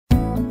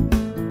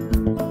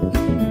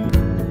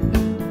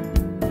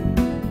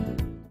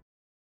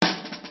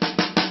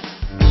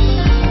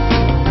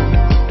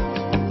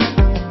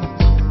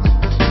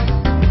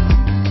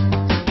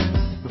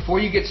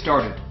you get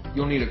started,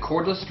 you'll need a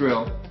cordless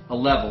drill, a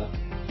level,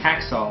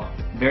 hacksaw,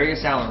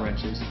 various Allen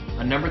wrenches,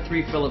 a number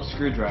 3 Phillips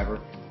screwdriver,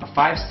 a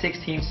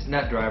 5/16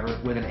 nut driver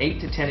with an 8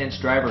 to 10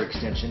 inch driver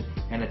extension,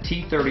 and a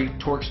T30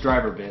 Torx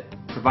driver bit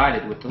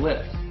provided with the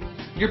lift.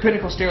 Your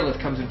Pinnacle Stairlift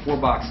comes in 4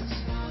 boxes.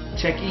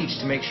 Check each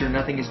to make sure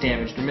nothing is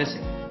damaged or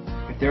missing.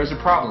 If there is a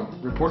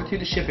problem, report it to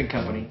the shipping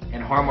company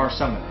and Harmar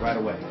Summit right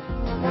away.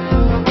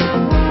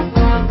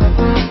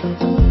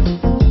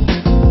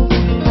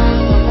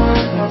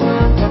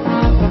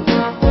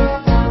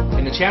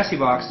 In the chassis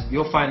box,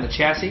 you'll find the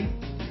chassis,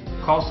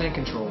 call stand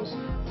controls,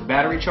 the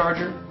battery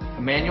charger,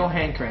 a manual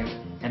hand crank,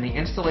 and the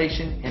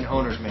installation and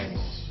owner's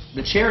manual.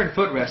 The chair and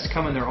footrests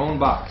come in their own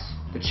box.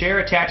 The chair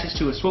attaches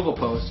to a swivel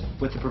post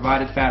with the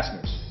provided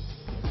fasteners.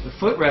 The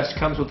footrest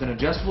comes with an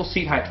adjustable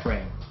seat height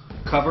frame,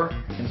 cover,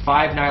 and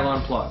 5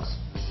 nylon plugs.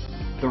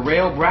 The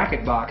rail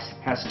bracket box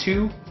has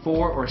 2,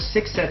 4, or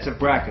 6 sets of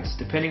brackets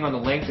depending on the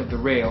length of the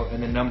rail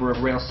and the number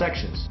of rail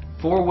sections.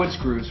 4 wood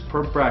screws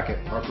per bracket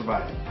are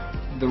provided.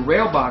 The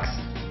rail box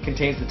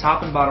contains the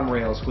top and bottom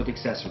rails with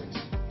accessories.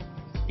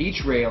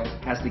 Each rail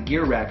has the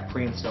gear rack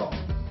pre-installed.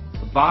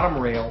 The bottom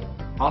rail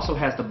also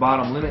has the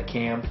bottom limit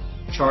cam,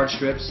 charge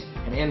strips,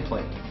 and end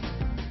plate.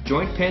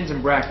 Joint pins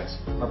and brackets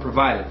are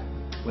provided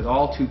with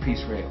all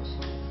 2-piece rails.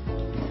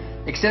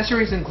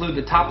 Accessories include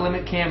the top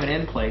limit cam and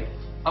end plate,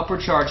 upper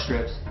charge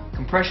strips,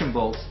 compression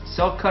bolts,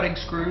 self-cutting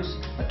screws,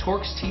 a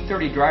Torx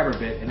T30 driver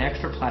bit, and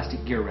extra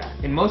plastic gear rack.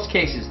 In most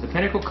cases, the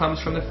Pinnacle comes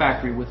from the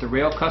factory with the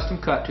rail custom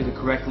cut to the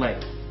correct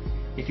length.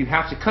 If you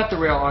have to cut the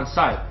rail on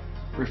site,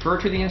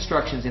 refer to the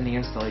instructions in the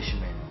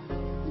installation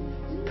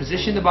manual.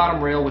 Position the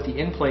bottom rail with the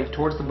end plate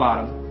towards the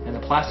bottom and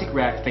the plastic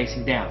rack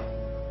facing down.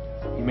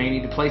 You may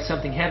need to place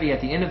something heavy at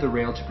the end of the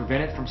rail to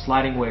prevent it from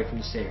sliding away from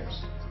the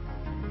stairs.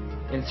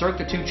 Insert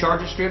the 2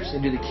 charger strips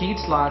into the keyed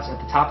slots at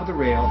the top of the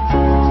rail.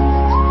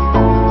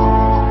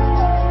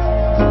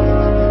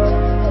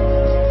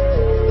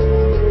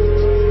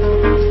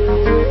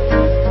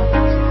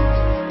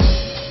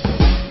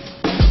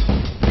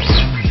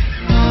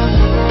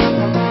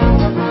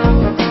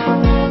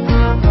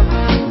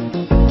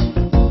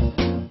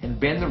 And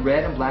bend the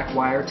red and black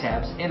wire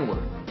tabs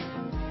inward.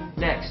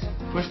 Next,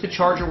 push the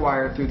charger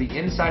wire through the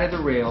inside of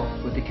the rail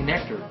with the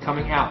connector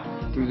coming out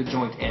through the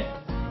joint end.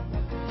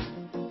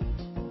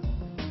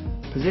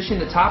 Position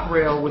the top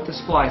rail with the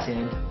splice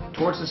end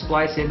towards the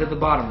splice end of the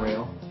bottom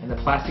rail and the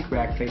plastic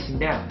rack facing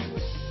down.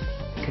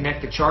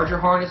 Connect the charger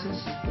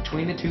harnesses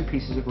between the 2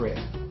 pieces of rail.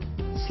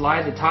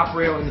 Slide the top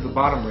rail into the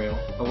bottom rail,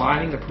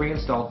 aligning the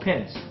pre-installed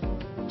pins.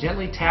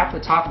 Gently tap the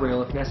top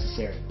rail if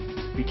necessary.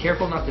 Be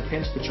careful not to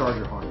pinch the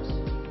charger harness.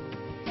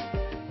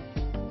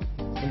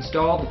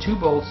 Install the 2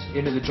 bolts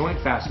into the joint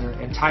fastener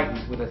and tighten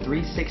with a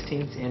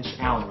 3/16 inch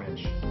Allen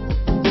wrench.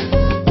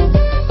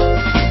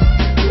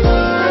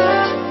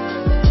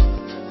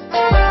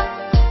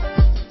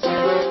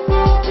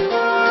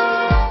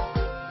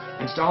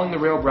 Installing the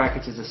rail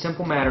brackets is a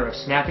simple matter of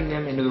snapping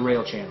them into the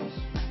rail channels.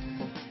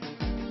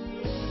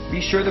 Be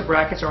sure the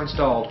brackets are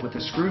installed with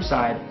the screw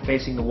side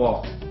facing the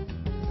wall.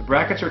 The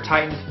brackets are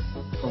tightened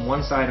from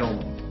one side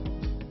only.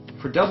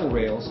 For double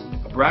rails,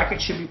 a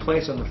bracket should be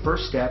placed on the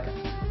first step,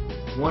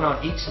 one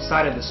on each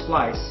side of the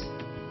splice,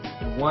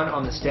 and one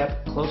on the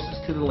step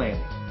closest to the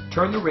landing.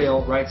 Turn the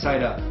rail right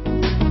side up.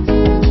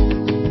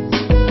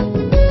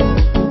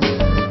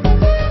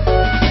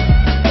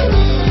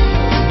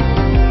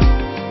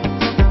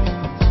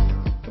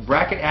 The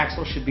bracket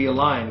axle should be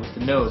aligned with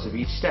the nose of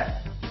each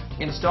step.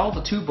 Install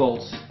the 2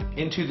 bolts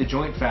into the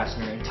joint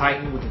fastener and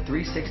tighten with a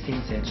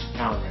 3/16 inch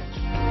Allen wrench.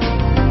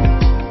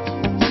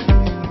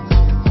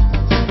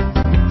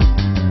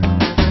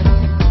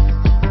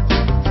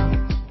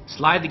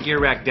 Slide the gear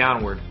rack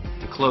downward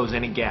to close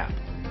any gap.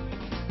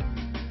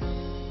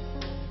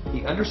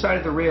 The underside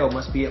of the rail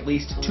must be at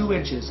least 2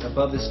 inches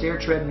above the stair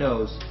tread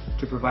nose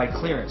to provide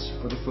clearance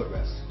for the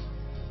footrest.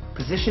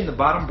 Position the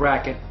bottom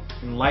bracket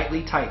and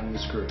lightly tighten the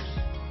screws.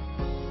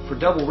 For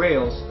double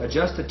rails,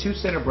 adjust the 2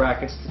 center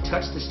brackets to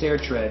touch the stair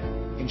tread,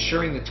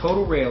 ensuring the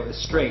total rail is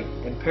straight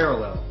and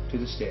parallel to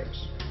the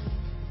stairs.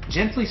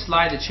 Gently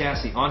slide the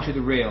chassis onto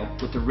the rail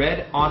with the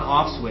red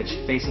on-off switch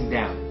facing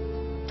down.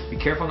 Be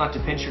careful not to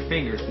pinch your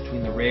fingers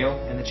between the rail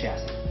and the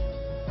chassis.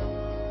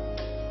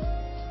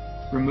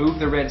 Remove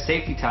the red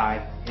safety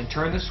tie and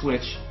turn the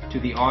switch to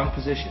the on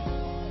position.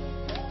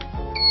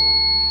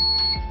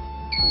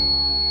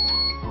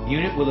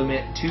 Unit will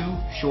emit 2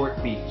 short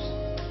beeps.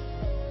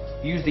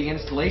 Use the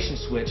installation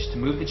switch to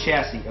move the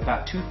chassis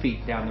about 2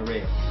 feet down the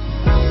rail.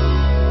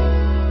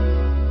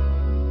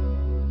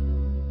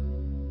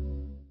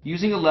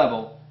 Using a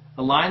level,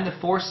 align the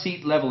 4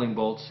 seat leveling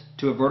bolts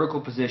to a vertical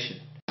position.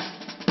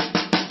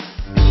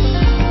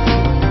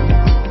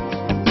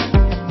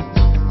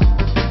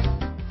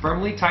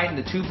 Firmly tighten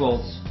the 2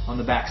 bolts on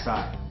the back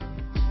side.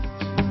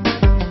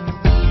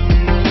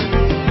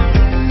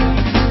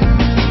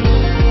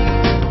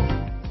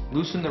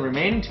 Loosen the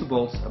remaining 2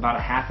 bolts about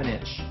 1/2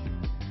 inch.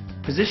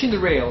 Position the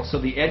rail so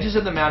the edges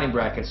of the mounting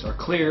brackets are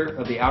clear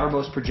of the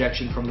outermost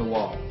projection from the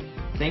wall.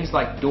 Things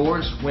like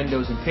doors,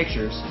 windows, and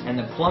pictures, and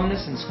the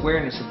plumbness and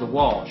squareness of the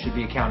wall should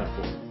be accounted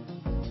for.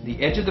 The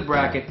edge of the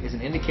bracket is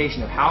an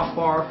indication of how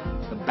far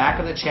the back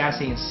of the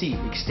chassis and seat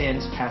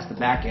extends past the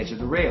back edge of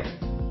the rail.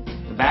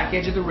 The back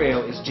edge of the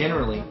rail is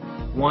generally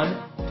 1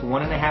 to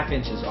 1.5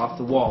 inches off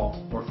the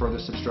wall or further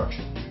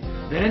substruction.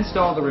 Then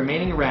install the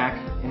remaining rack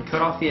and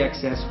cut off the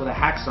excess with a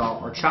hacksaw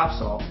or chop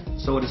saw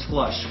so it is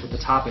flush with the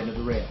top end of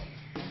the rail.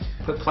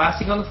 Put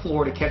plastic on the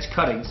floor to catch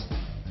cuttings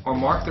or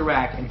mark the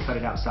rack and cut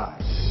it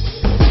outside.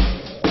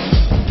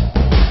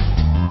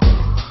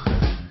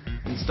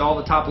 Install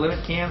the top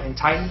limit cam and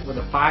tighten with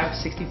a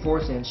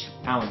 5/64 inch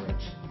Allen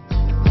wrench.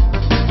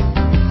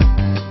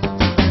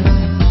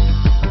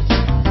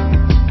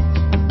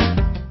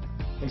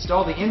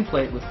 Install the end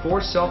plate with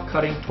 4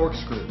 self-cutting torque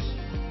screws.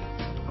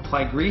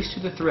 Apply grease to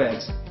the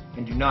threads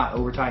and do not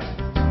over-tighten.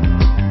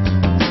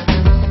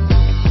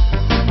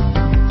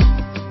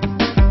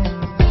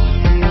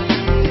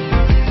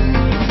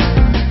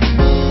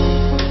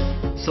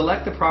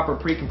 Select the proper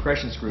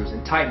pre-compression screws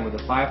and tighten with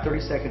a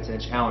 5/32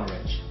 inch Allen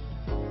wrench.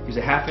 Use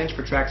a 1/2 inch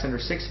for tracks under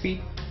 6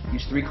 feet,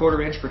 use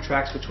 3/4 inch for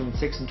tracks between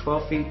 6 and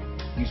 12 feet,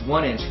 use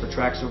 1 inch for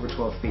tracks over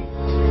 12 feet.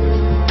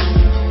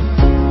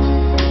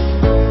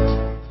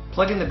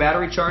 Plug in the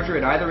battery charger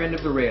at either end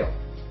of the rail.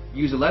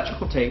 Use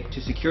electrical tape to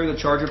secure the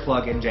charger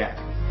plug and jack.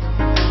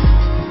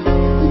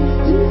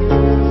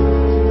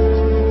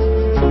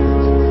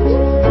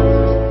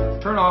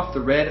 Turn off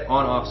the red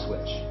on-off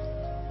switch.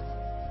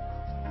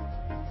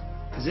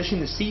 Position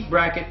the seat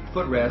bracket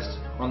footrest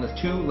on the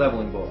 2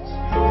 leveling bolts.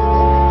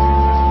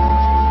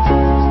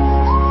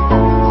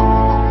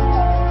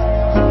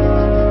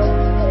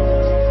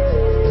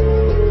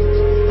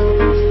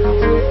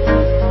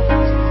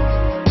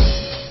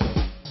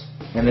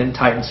 And then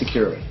tighten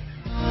securely.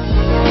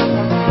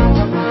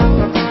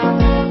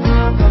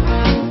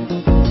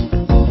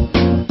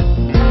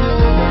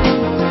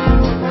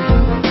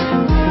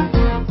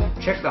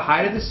 Check the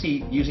height of the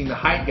seat using the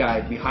height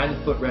guide behind the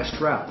footrest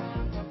shroud.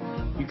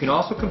 You can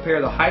also compare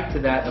the height to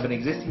that of an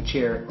existing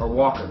chair or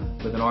walker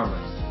with an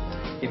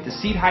armrest. If the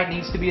seat height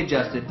needs to be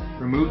adjusted,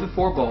 remove the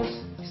 4 bolts,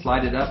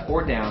 slide it up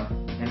or down,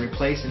 and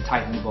replace and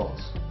tighten the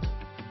bolts.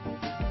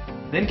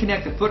 Then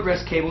connect the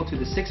footrest cable to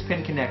the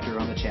 6-pin connector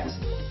on the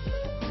chassis.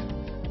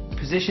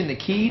 Position the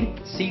keyed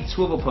seat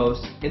swivel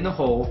post in the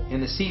hole in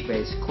the seat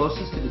base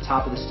closest to the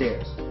top of the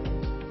stairs.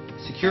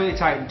 Securely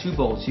tighten 2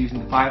 bolts using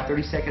the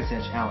 5/32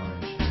 inch Allen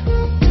wrench.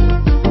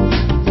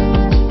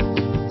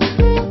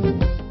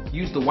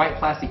 Use the white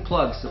plastic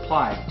plug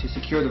supplied to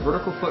secure the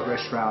vertical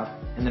footrest shroud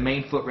and the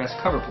main footrest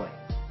cover plate.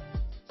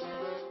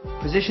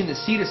 Position the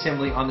seat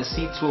assembly on the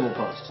seat swivel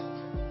post.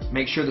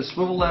 Make sure the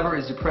swivel lever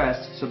is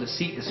depressed so the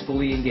seat is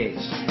fully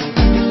engaged.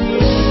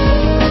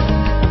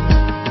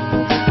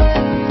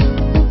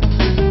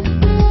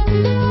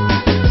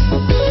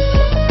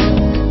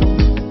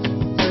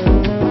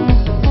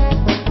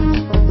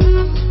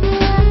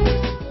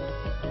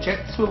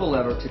 Check the swivel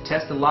lever to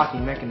test the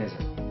locking mechanism.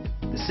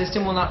 The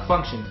system will not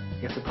function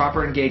if the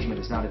proper engagement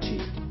is not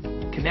achieved.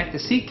 Connect the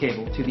seat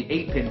cable to the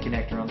 8-pin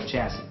connector on the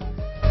chassis.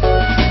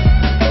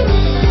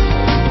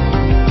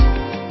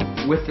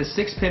 With the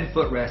 6-pin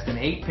footrest and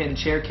 8-pin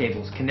chair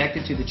cables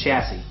connected to the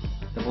chassis,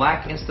 the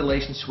black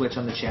installation switch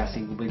on the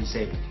chassis will be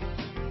disabled.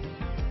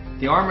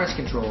 The armrest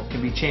control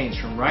can be changed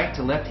from right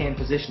to left-hand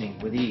positioning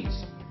with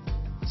ease.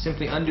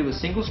 Simply undo a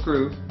single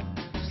screw,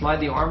 slide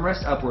the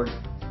armrest upward,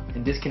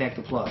 and disconnect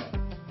the plug.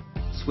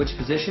 Switch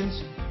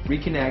positions,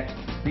 reconnect,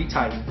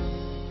 retighten,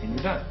 and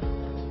you're done.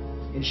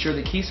 Ensure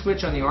the key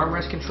switch on the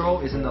armrest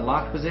control is in the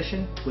locked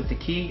position with the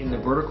key in the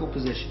vertical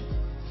position.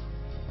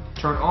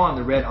 Turn on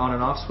the red on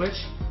and off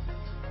switch.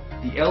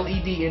 The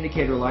LED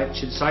indicator light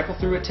should cycle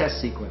through a test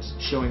sequence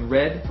showing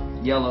red,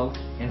 yellow,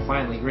 and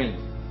finally green.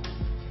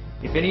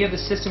 If any of the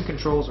system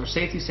controls or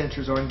safety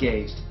sensors are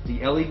engaged,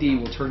 the LED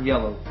will turn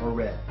yellow or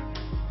red.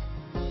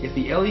 If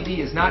the LED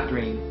is not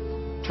green,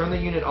 turn the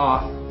unit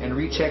off and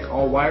recheck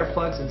all wire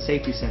plugs and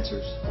safety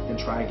sensors, then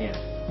try again.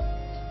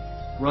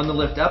 Run the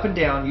lift up and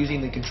down using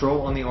the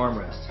control on the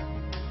armrest.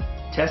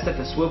 Test that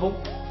the swivel,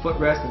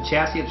 footrest, and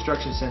chassis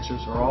obstruction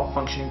sensors are all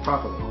functioning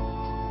properly.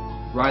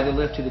 Ride the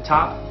lift to the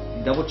top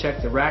and double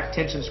check the rack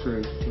tension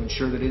screw to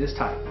ensure that it is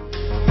tight.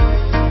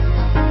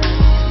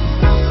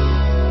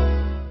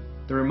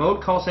 The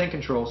remote call sign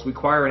controls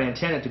require an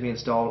antenna to be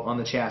installed on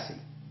the chassis.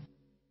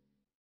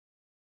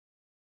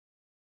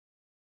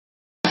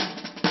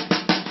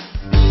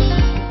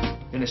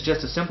 And it's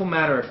just a simple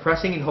matter of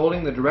pressing and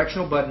holding the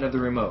directional button of the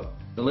remote.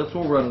 The lift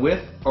will run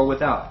with or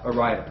without a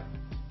rider.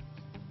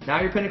 Now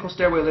your Pinnacle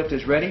Stairway lift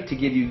is ready to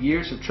give you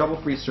years of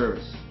trouble-free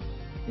service.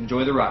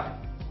 Enjoy the ride.